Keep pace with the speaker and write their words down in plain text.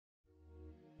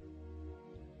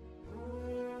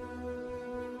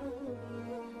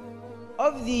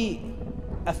of the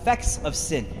effects of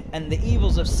sin and the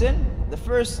evils of sin, the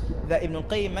first that Ibn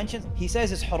al-Qayyim mentions, he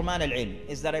says is hurman al-ilm,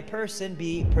 is that a person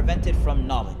be prevented from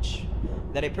knowledge.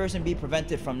 That a person be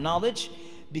prevented from knowledge,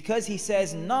 because he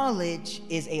says knowledge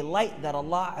is a light that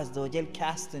Allah Azza wa Jal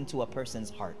casts into a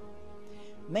person's heart.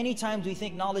 Many times we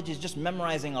think knowledge is just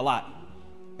memorizing a lot.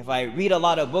 If I read a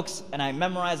lot of books and I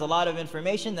memorize a lot of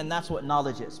information, then that's what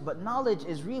knowledge is. But knowledge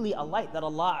is really a light that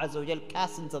Allah Azza wa Jal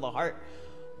casts into the heart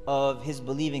of His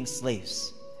believing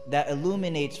slaves, that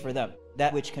illuminates for them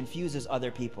that which confuses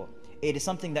other people. It is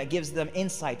something that gives them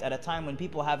insight at a time when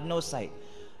people have no sight.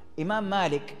 Imam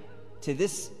Malik, to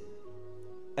this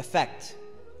effect,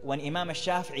 when Imam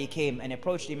al-Shafi'i came and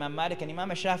approached Imam Malik, and Imam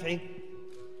al-Shafi'i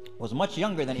was much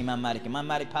younger than Imam Malik. Imam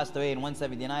Malik passed away in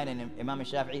 179 and Imam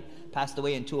al-Shafi'i passed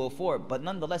away in 204. But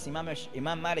nonetheless,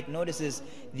 Imam Malik notices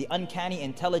the uncanny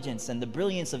intelligence and the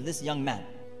brilliance of this young man.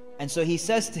 And so he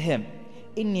says to him,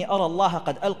 إِنِّي أَرَى اللَّهَ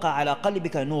قَدْ أَلْقَى عَلَى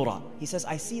قَلْبِكَ نُورًا. He says,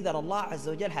 I see that Allah Azza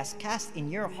wa Jal has cast in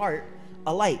your heart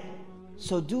a light.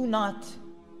 So do not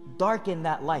darken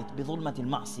that light, بِظُلْمَةِ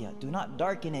الْمَعْصِيَةِ. Do not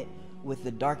darken it with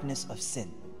the darkness of sin.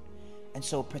 And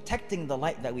so protecting the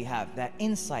light that we have, that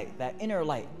insight, that inner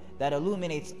light that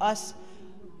illuminates us,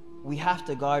 we have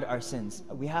to guard our sins.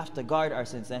 We have to guard our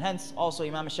sins. And hence also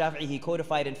Imam al-Shafi'i, he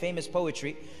codified in famous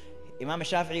poetry. Imam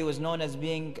al-Shafi'i was known as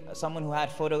being someone who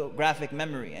had photographic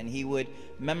memory, and he would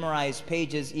memorize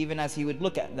pages even as he would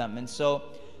look at them. And so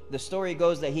the story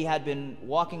goes that he had been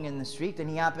walking in the street and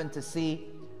he happened to see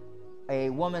a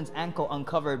woman's ankle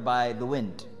uncovered by the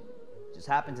wind. Just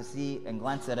happened to see and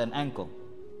glance at an ankle.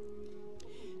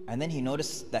 And then he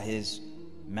noticed that his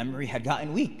memory had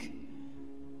gotten weak.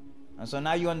 And so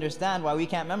now you understand why we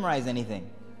can't memorize anything.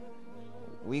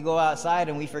 We go outside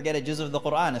and we forget a juz of the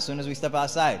Quran as soon as we step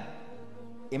outside.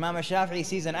 Imam al-Shafi'i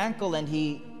sees an ankle and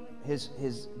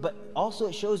but also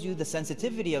it shows you the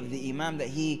sensitivity of the Imam, that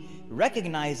he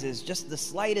recognizes just the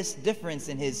slightest difference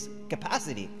in his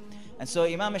capacity. And so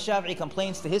Imam al-Shafi'i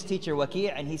complains to his teacher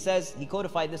Waki', and he says, he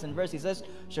codified this in verse, he says,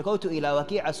 شَكَوْتُ إِلَى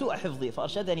وَكِيعَ سُوءَ حِفْظِي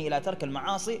فَأَرْشَدَنِي إِلَى تَرْكِ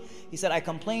الْمَعَاصِي. He said, I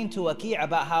complained to Waki'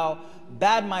 about how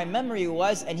bad my memory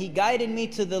was, and he guided me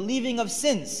to the leaving of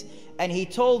sins. And he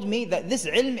told me that this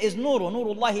ilm is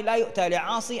nurullahi la yu'ta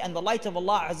li'asi, and the light of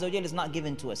Allah Azza wa Jal is not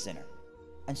given to a sinner.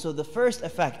 And so the first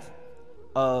effect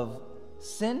of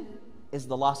sin is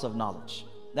the loss of knowledge.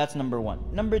 That's number one.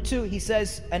 Number two, he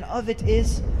says, and of it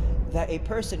is that a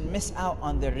person miss out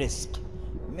on their rizq,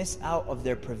 miss out of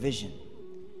their provision.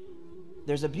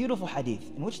 There's a beautiful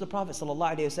hadith in which the Prophet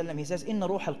ﷺ, he says, Inna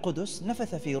ruh al-Qudus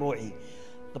nafatha fi ru'i.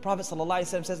 The Prophet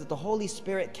ﷺ says that the Holy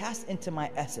Spirit cast into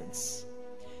my essence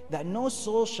that no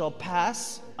soul shall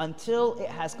pass until it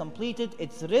has completed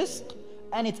its rizq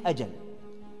and its ajal.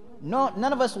 No,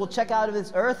 none of us will check out of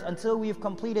this earth until we've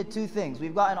completed two things.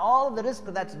 We've gotten all of the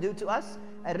rizq that's due to us.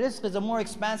 And rizq is a more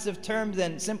expansive term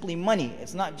than simply money.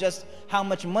 It's not just how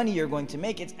much money you're going to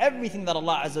make. It's everything that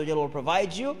Allah Azza wa Jalla will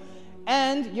provide you,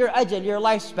 and your ajal, your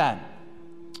lifespan.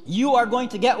 You are going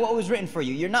to get what was written for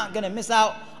you. You're not going to miss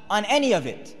out on any of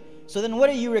it. So then what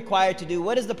are you required to do?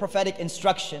 What is the prophetic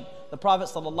instruction? The Prophet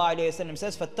ﷺ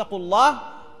says, فَاتَّقُوا اللَّهِ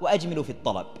وَأَجْمِلُوا فِي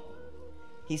الطَّلَبِ.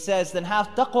 He says, then have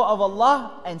taqwa of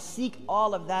Allah and seek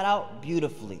all of that out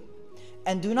beautifully.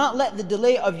 And do not let the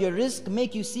delay of your rizq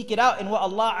make you seek it out in what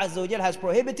Allah Azza wa Jal has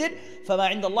prohibited.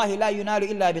 فَمَا عِنْدَ اللَّهِ لَا يُنَالُ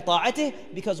إِلَّا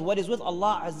بِطَاعَتِهِ. Because what is with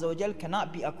Allah Azza wa Jal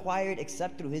cannot be acquired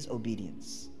except through His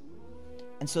obedience.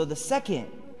 And so the second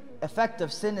effect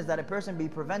of sin is that a person be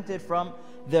prevented from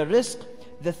the rizq.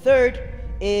 The third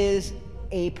is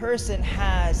a person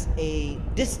has a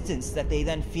distance that they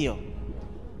then feel,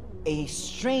 a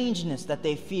strangeness that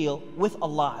they feel with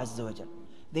Allah Azza wa Jal.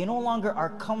 They no longer are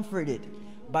comforted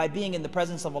by being in the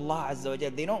presence of Allah Azza wa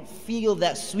Jal. They don't feel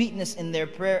that sweetness in their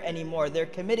prayer anymore. They're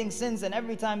committing sins, and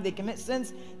every time they commit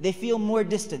sins, they feel more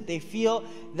distant. They feel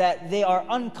that they are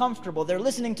uncomfortable. They're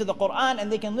listening to the Quran,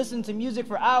 and they can listen to music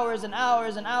for hours and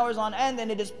hours and hours on end, and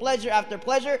it is pleasure after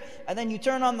pleasure. And then you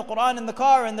turn on the Quran in the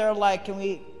car, and they're like, can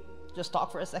we just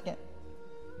talk for a second?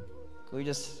 Can we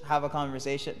just have a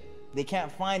conversation? They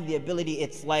can't find the ability.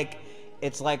 It's like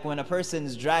when a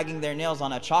person's dragging their nails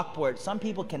on a chalkboard. Some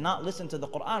people cannot listen to the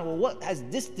Quran. Well, what has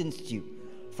distanced you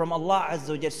from Allah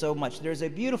Azza wa Jal so much? There's a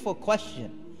beautiful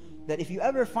question that if you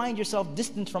ever find yourself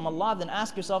distant from Allah, then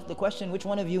ask yourself the question, which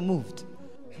one of you moved?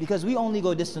 Because we only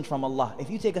go distant from Allah. If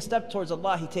you take a step towards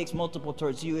Allah, He takes multiple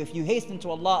towards you. If you hasten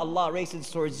to Allah, Allah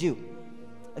races towards you.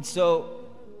 And so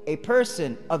a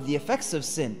person of the effects of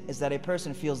sin is that a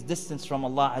person feels distance from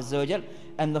Allah Azza wa Jal.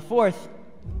 And the fourth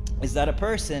is that a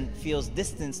person feels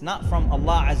distance not from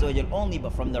Allah Azza wa Jal only,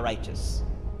 but from the righteous.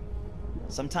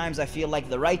 Sometimes I feel like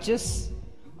the righteous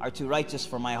are too righteous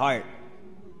for my heart,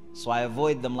 so I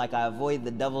avoid them like I avoid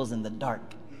the devils in the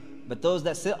dark. But those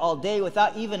that sit all day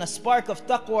without even a spark of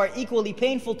taqwa are equally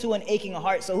painful to an aching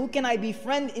heart. So who can I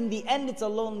befriend? In the end, it's a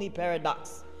lonely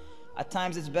paradox. At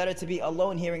times it's better to be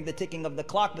alone hearing the ticking of the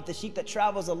clock, but the sheep that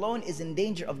travels alone is in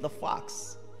danger of the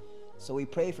fox. So we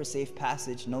pray for safe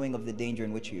passage, knowing of the danger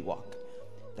in which we walk.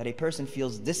 That a person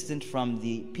feels distant from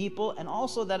the people, and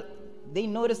also that they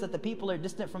notice that the people are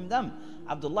distant from them.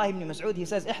 Abdullah ibn Mas'ud, he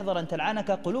says, احذر أن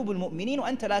تلعنك قلوب المؤمنين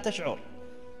وأنت لا تشعر.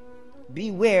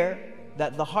 Beware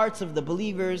that the hearts of the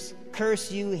believers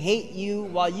curse you, hate you,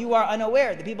 while you are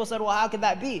unaware. The people said, well, how could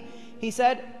that be? He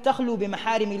said, تخلو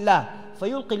بمحارم الله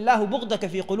فيلقي الله بغضك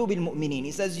في قلوب المؤمنين.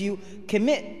 He says, you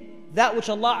commit that which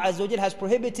Allah Azza wa Jal has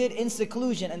prohibited in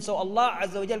seclusion, and so Allah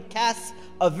Azza wa Jal casts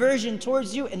aversion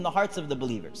towards you in the hearts of the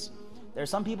believers. There are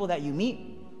some people that you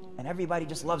meet and everybody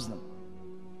just loves them.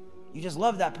 You just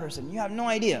love that person. You have no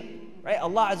idea, right?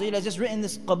 Allah Azza wa Jal has just written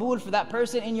this qabool for that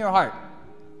person in your heart.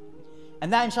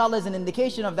 And that inshallah is an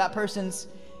indication of that person's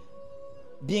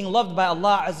being loved by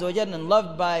Allah Azza wa Jal and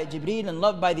loved by Jibreel and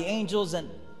loved by the angels. And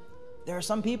there are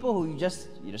some people who you just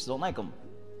don't like them.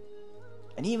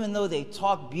 And even though they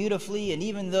talk beautifully, and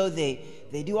even though they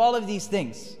do all of these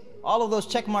things, all of those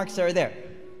check marks are there,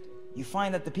 you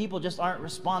find that the people just aren't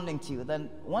responding to you. Then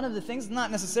one of the things,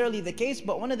 not necessarily the case,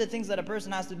 but one of the things that a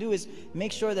person has to do is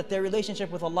make sure that their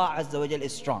relationship with Allah Azza wa Jal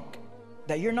is strong.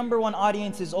 That your number one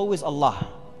audience is always Allah.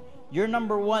 Your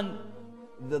number one,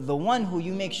 the one who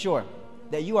you make sure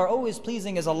that you are always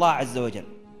pleasing is Allah Azza wa Jal.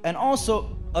 And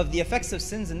also of the effects of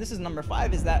sins, and this is number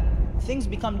 5, is that things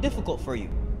become difficult for you.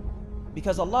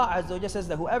 Because Allah Azza wa Jal says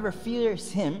that whoever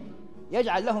fears Him,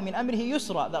 يَجْعَلْ لَهُ مِنْ أَمْرِهِ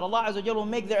يُسْرًا, that Allah Azza wa Jal will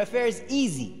make their affairs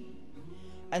easy.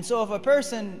 And so if a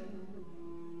person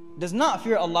does not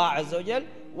fear Allah Azza wa Jal,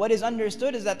 what is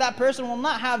understood is that that person will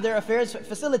not have their affairs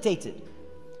facilitated.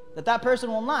 That person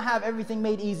will not have everything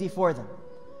made easy for them.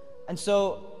 And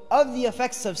so of the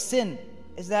effects of sin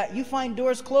is that you find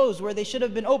doors closed where they should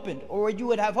have been opened, or where you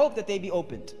would have hoped that they be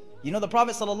opened. You know, the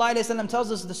Prophet ﷺ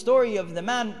tells us the story of the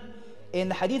man in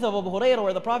the hadith of Abu Hurairah,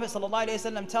 where the Prophet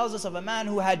ﷺ tells us of a man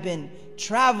who had been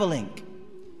traveling,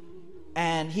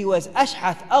 and he was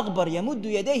ashhath aghbar yamuddu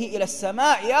yadayhi ila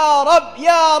as-sama' ya Rab,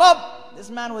 ya Rab. This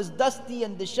man was dusty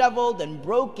and disheveled and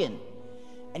broken,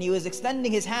 and he was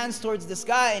extending his hands towards the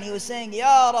sky, and he was saying,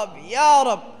 Ya Rab, Ya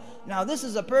Rab. Now this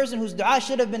is a person whose dua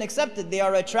should have been accepted. They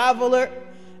are a traveler,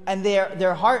 and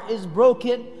their heart is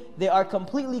broken. They are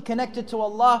completely connected to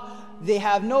Allah. They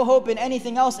have no hope in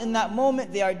anything else in that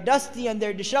moment. They are dusty and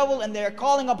they're disheveled, and they are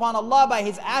calling upon Allah by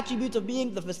His attribute of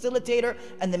being the facilitator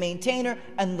and the maintainer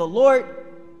and the Lord.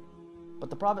 But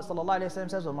the Prophet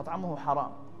ﷺ says, وَمَطْعَمُهُ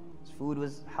haram. His food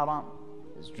was haram.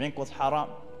 His drink was haram.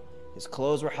 His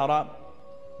clothes were haram.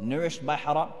 Nourished by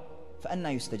haram.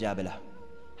 فَأَنَّا يُسْتَجَابَ لَهُ.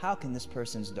 How can this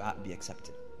person's dua be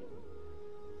accepted?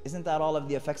 Isn't that all of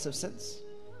the effects of sins?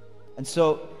 And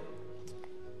so,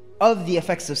 of the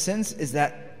effects of sins is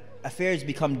that affairs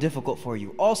become difficult for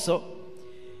you. Also,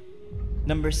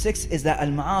 number 6 is that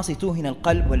al-ma'asi tuhin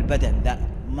al-qalb wal-badan. That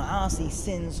ma'asi,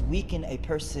 sins, weaken a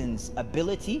person's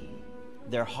ability,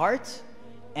 their heart,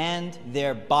 and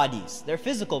their bodies, their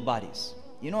physical bodies.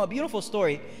 You know, a beautiful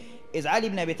story is Ali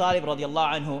ibn Abi Talib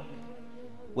radiallahu anhu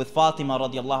with Fatima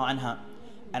radiallahu anha.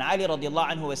 And Ali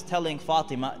radiallahu anhu was telling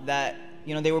Fatima that,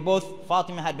 you know, they were both,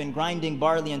 Fatima had been grinding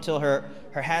barley until her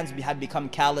hands had become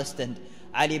calloused, and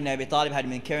Ali ibn Abi Talib had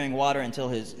been carrying water until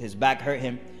his back hurt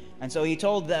him. And so he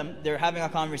told them, they're having a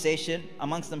conversation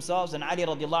amongst themselves, and Ali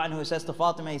radiallahu anhu says to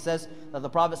Fatima, he says that the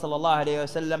Prophet sallallahu alayhi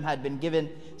wasallam had been given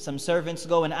some servants.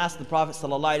 Go and ask the Prophet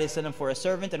sallallahu alayhi wasallam for a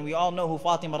servant. And we all know who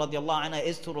Fatima radiallahu anha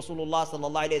is to Rasulullah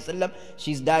sallallahu alayhi wasallam.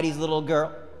 She's daddy's little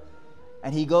girl.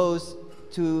 And she goes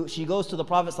to the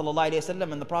Prophet sallallahu alayhi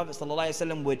wasallam, and the Prophet sallallahu alayhi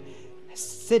wasallam would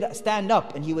stand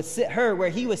up, and he would sit her where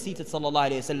he was seated sallallahu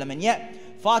alayhi wasallam. And yet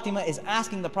Fatima is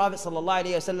asking the Prophet sallallahu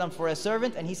alayhi wasallam for a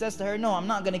servant, and he says to her, no, I'm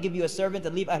not going to give you a servant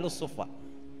and leave Ahlul Sufa.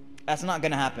 That's not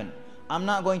going to happen. I'm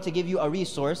not going to give you a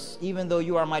resource, even though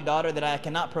you are my daughter, that I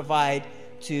cannot provide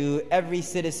to every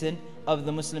citizen of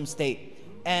the Muslim state.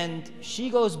 And she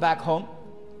goes back home,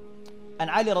 and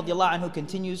Ali radiallahu anhu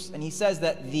continues, and he says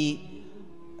that the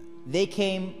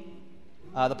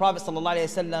Prophet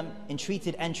ﷺ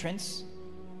entreated entrance,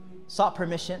 sought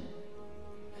permission,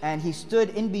 and he stood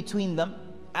in between them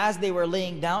as they were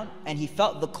laying down, and he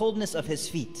felt the coldness of his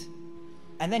feet.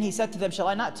 And then he said to them, shall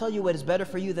I not tell you what is better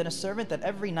for you than a servant? That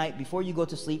every night before you go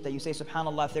to sleep, that you say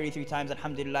Subhanallah 33 times,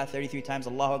 Alhamdulillah 33 times,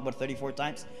 Allahu Akbar 34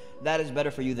 times. That is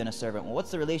better for you than a servant. Well,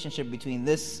 what's the relationship between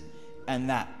this and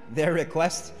that? Their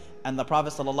request and the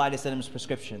Prophet ﷺ's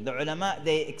prescription. The ulama,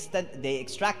 they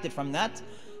extracted from that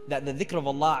that the dhikr of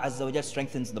Allah Azza wa Jal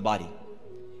strengthens the body.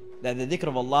 That the dhikr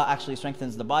of Allah actually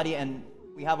strengthens the body. And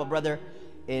we have a brother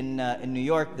in New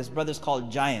York. This brother's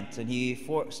called Giant, and he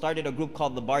started a group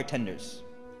called the Bartenders.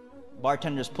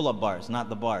 Bartenders pull-up bars, not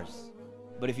the bars.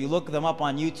 But if you look them up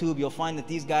on YouTube, you'll find that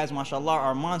these guys, mashallah,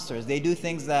 are monsters. They do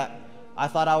things that I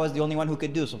thought I was the only one who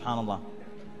could do, subhanallah.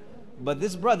 But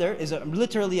this brother is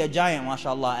literally a giant,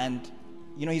 mashallah. And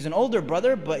you know, he's an older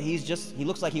brother, but he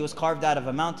looks like he was carved out of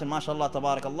a mountain, mashallah,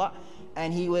 tabarakallah.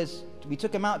 And we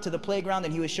took him out to the playground,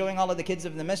 and he was showing all of the kids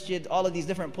of the masjid all of these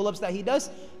different pull-ups that he does.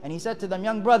 And he said to them,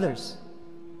 young brothers,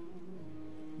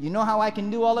 you know how I can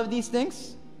do all of these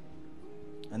things?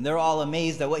 And they're all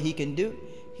amazed at what he can do.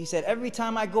 He said, every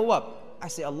time I go up, I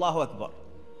say Allahu Akbar,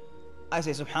 I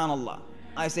say Subhanallah,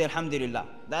 I say Alhamdulillah.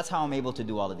 That's how I'm able to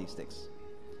do all of these things.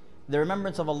 The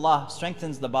remembrance of Allah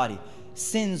strengthens the body.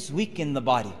 Sins weaken the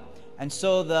body. And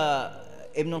so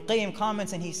Ibn al-Qayyim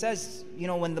comments, and he says, you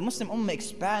know, when the Muslim Ummah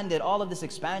expanded, all of this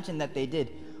expansion that they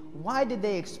did, why did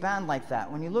they expand like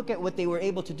that? When you look at what they were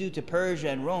able to do to Persia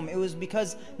and Rome, it was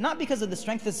not because of the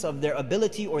strength of their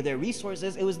ability or their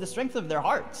resources, it was the strength of their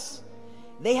hearts.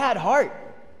 They had heart,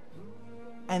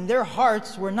 and their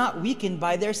hearts were not weakened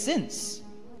by their sins.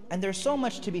 And there's so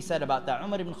much to be said about that.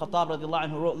 Umar ibn Khattab radiallahu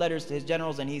anhu wrote letters to his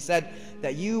generals, and he said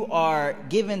that you are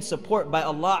given support by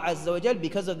Allah Azza wa Jal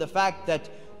because of the fact that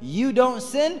you don't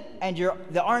sin, and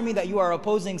the army that you are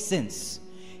opposing sins.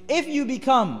 If you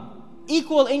become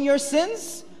equal in your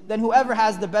sins, then whoever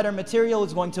has the better material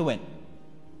is going to win.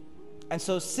 And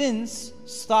so sins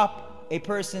stop a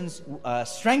person's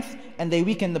strength, and they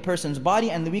weaken the person's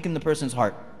body, and they weaken the person's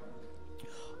heart.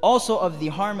 Also, of the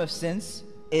harm of sins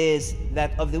is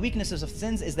that, of the weaknesses of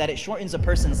sins, is that it shortens a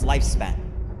person's lifespan.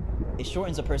 It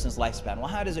shortens a person's lifespan. Well,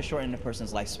 how does it shorten a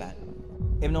person's lifespan?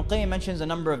 Ibn al-Qayyim mentions a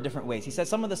number of different ways. He said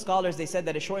some of the scholars, they said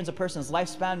that it shortens a person's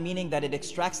lifespan, meaning that it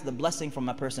extracts the blessing from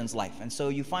a person's life. And so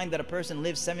you find that a person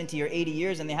lives 70 or 80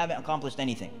 years and they haven't accomplished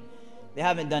anything. They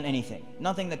haven't done anything.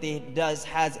 Nothing that they does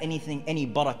has any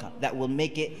barakah that will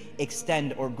make it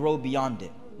extend or grow beyond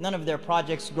it. None of their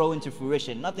projects grow into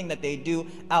fruition. Nothing that they do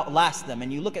outlasts them.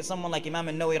 And you look at someone like Imam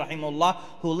al-Nawawi rahimahullah,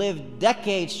 who lived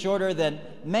decades shorter than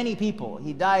many people.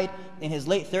 He died in his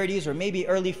late 30s or maybe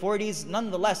early 40s.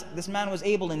 Nonetheless, this man was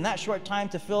able in that short time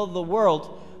to fill the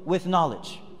world with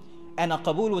knowledge. And a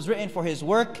qabul was written for his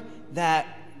work that,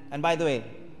 and by the way,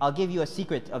 I'll give you a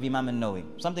secret of Imam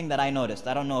al-Nawawi. Something that I noticed.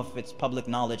 I don't know if it's public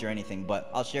knowledge or anything,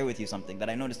 but I'll share with you something that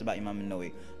I noticed about Imam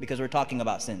al-Nawawi, because we're talking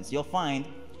about sins. You'll find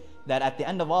that at the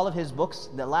end of all of his books,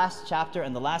 the last chapter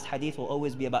and the last hadith will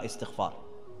always be about istighfar.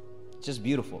 It's just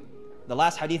beautiful. The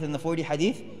last hadith in the 40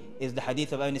 hadith is the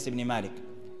hadith of Anas ibn Malik,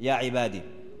 Ya ibadi,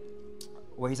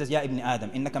 where he says, Ya ibn Adam,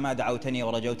 innaka ma da'awtani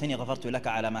wa rajawtani ghafartu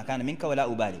laka ala ma kana minka wa la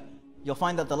ubali. You'll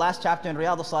find that the last chapter in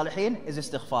Riyadh al-Salihin is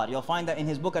istighfar. You'll find that in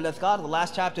his book Al-Adhkar, the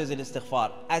last chapter is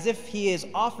istighfar. As if he is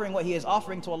offering what he is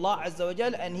offering to Allah Azza wa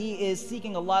Jal, and he is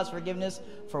seeking Allah's forgiveness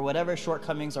for whatever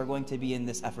shortcomings are going to be in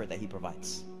this effort that he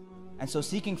provides. And so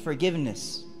seeking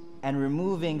forgiveness and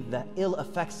removing the ill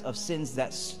effects of sins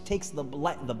that takes the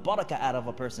barakah out of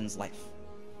a person's life.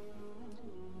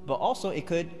 But also it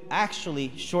could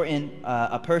actually shorten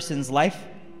a person's life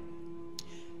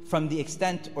from the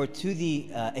extent, or to the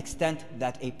extent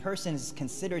that a person is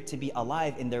considered to be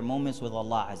alive in their moments with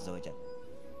Allah Azza wa Jal.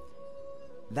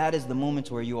 That is the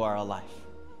moment where you are alive.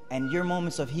 And your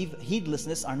moments of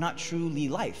heedlessness are not truly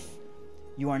life.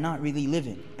 You are not really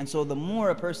living. And so the more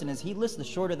a person is heedless, the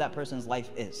shorter that person's life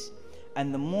is.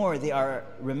 And the more they are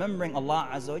remembering Allah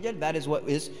Azza wa Jal, that is what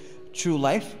is true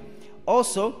life.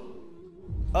 Also,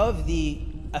 of the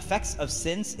effects of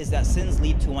sins is that sins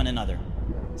lead to one another.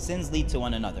 Sins lead to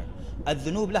one another.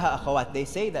 Ad-dhunub laha akhawat. They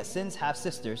say that sins have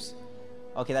sisters.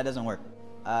 Okay, that doesn't work.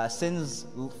 Sins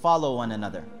follow one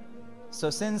another. So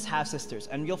sins have sisters.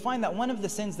 And you'll find that one of the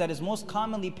sins that is most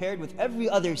commonly paired with every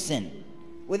other sin,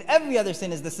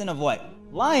 is the sin of what?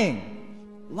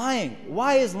 Lying. Lying.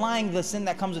 Why is lying the sin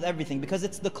that comes with everything? Because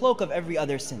it's the cloak of every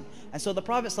other sin. And so the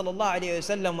Prophet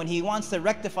ﷺ, when he wants to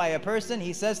rectify a person,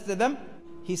 he says to them,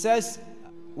 he says,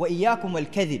 وَإِيَّاكُمْ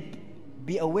وَالْكَذِبِ.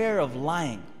 Be aware of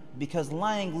lying, because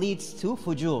lying leads to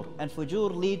fujur, and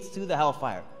fujur leads to the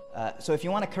hellfire. So if you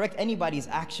want to correct anybody's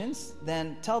actions,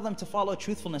 then tell them to follow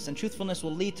truthfulness, and truthfulness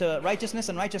will lead to righteousness,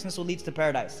 and righteousness will lead to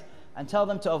paradise. And tell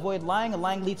them to avoid lying, and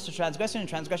lying leads to transgression, and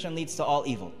transgression leads to all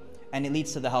evil, and it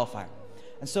leads to the hellfire.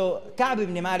 And so Ka'b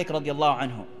ibn Malik radiallahu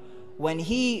anhu, when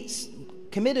he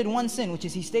committed one sin, which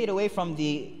is he stayed away from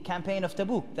the campaign of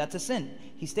Tabuk, that's a sin,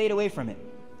 he stayed away from it.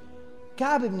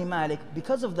 Ka'b ibn Malik,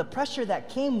 because of the pressure that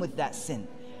came with that sin,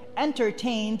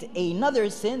 entertained another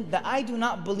sin that I do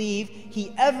not believe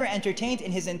he ever entertained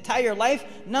in his entire life.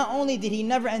 Not only did he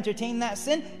never entertain that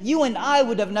sin, you and I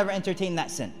would have never entertained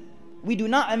that sin. We do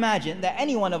not imagine that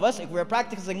any one of us, if we're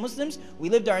practicing Muslims, we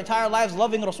lived our entire lives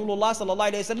loving Rasulullah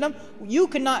sallallahu alaihi wasallam, you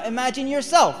cannot imagine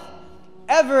yourself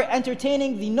ever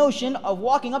entertaining the notion of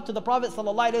walking up to the Prophet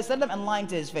sallallahu alaihi wasallam and lying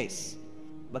to his face.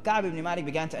 But Ka'b ibn Malik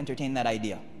began to entertain that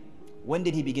idea. When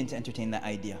did he begin to entertain that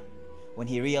idea? When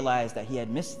he realized that he had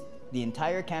missed the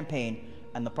entire campaign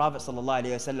and the Prophet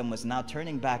ﷺ was now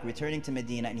turning back, returning to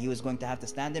Medina, and he was going to have to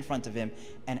stand in front of him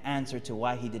and answer to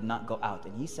why he did not go out.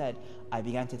 And he said, I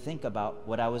began to think about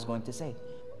what I was going to say.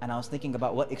 And I was thinking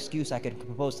about what excuse I could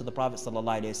propose to the Prophet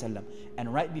ﷺ.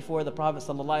 And right before the Prophet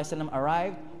ﷺ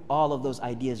arrived, all of those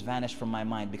ideas vanished from my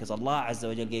mind, because Allah Azza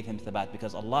wa Jal gave him thabat,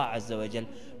 because Allah Azza wa Jal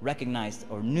recognized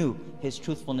or knew his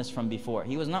truthfulness from before.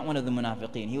 He was not one of the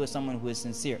munafiqeen, he was someone who is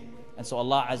sincere. And so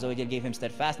Allah Azza wa Jal gave him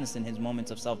steadfastness in his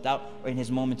moments of self-doubt or in his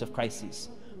moments of crises.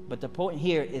 But the point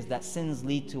here is that sins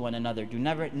lead to one another. Do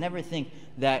never think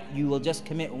that you will just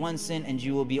commit one sin and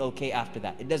you will be okay after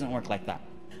that. It doesn't work like that.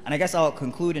 And I guess I'll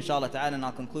conclude, inshallah ta'ala, and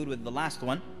I'll conclude with the last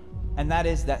one. And that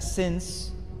is that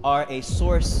sins are a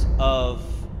source of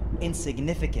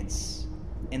insignificance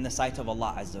in the sight of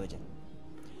Allah Azza wa Jal.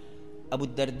 Abu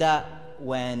Darda,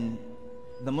 when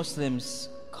the Muslims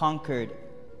conquered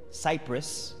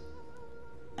Cyprus,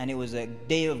 and it was a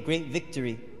day of great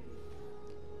victory,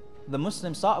 the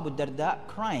Muslims saw Abu Darda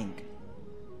crying.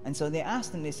 And so they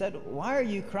asked him, they said, why are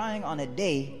you crying on a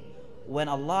day when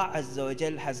Allah Azza wa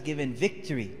Jal has given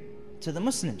victory to the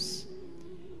Muslims?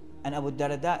 And Abu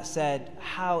Darda said,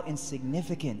 how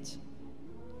insignificant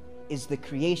is the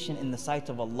creation in the sight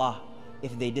of Allah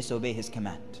if they disobey His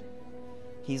command.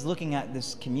 He's looking at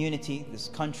this community, this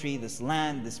country, this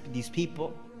land, these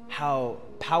people, how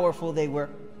powerful they were,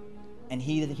 and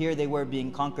here they were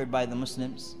being conquered by the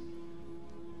Muslims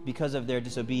because of their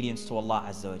disobedience to Allah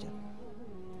Azza wa Jal.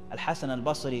 Al-Hasan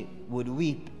al-Basri would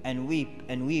weep and weep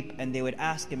and weep, and they would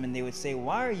ask him and they would say,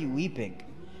 why are you weeping?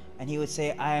 And he would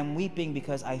say, I am weeping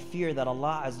because I fear that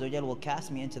Allah Azza wa Jal will cast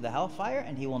me into the hellfire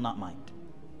and He will not mind.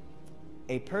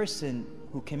 A person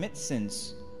who commits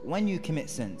sins, when you commit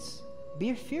sins,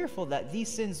 be fearful that these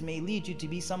sins may lead you to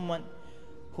be someone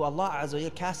who Allah Azza wa Jal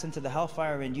casts into the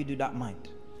hellfire and you do not mind,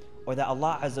 or that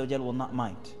Allah Azza wa Jal will not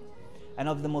mind. And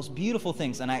of the most beautiful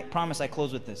things, and I promise I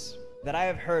close with this, that I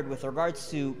have heard with regards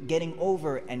to getting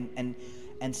over and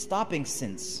stopping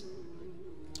sins,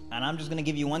 and I'm just going to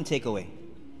give you one takeaway,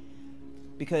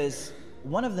 because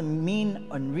one of the main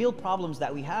and real problems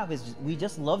that we have is we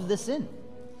just love the sin.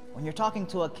 When you're talking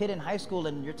to a kid in high school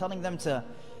and you're telling them to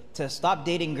stop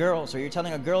dating girls, or you're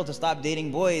telling a girl to stop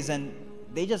dating boys, and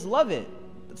they just love it.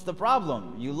 That's the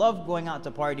problem. You love going out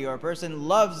to party, or a person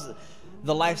loves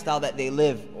the lifestyle that they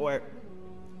live,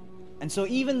 and so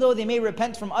even though they may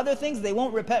repent from other things, they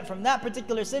won't repent from that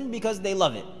particular sin because they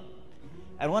love it.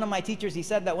 And one of my teachers, he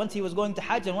said that once he was going to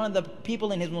Hajj, and one of the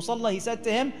people in his musalla, he said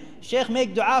to him, Shaykh,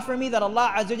 make dua for me that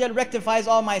Allah Azza wa Jal rectifies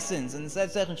all my sins. And he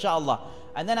said, Shaykh, inshallah.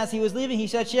 And then as he was leaving, he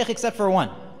said, Shaykh, except for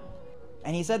one.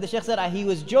 And he said, the Shaykh said, he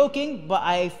was joking, but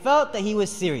I felt that he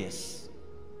was serious.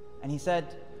 And he said,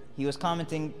 he was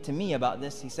commenting to me about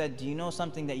this. He said, do you know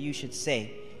something that you should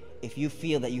say if you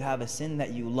feel that you have a sin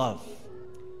that you love?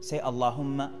 Say,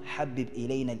 Allahumma habib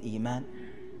ilayna al-iman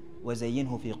wa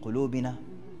zayyinhu fi qulubina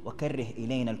wa karrih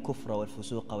ilayna al-kufra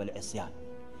wal-fusuqa wal-isyan.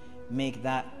 Make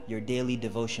that your daily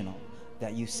devotional,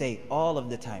 that you say all of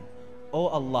the time, Oh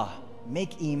Allah,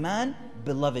 make iman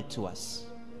beloved to us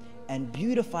and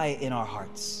beautify it in our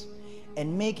hearts,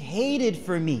 and make hated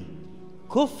for me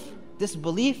kufr,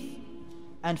 disbelief,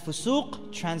 and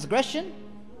fusuq, transgression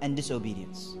and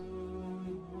disobedience.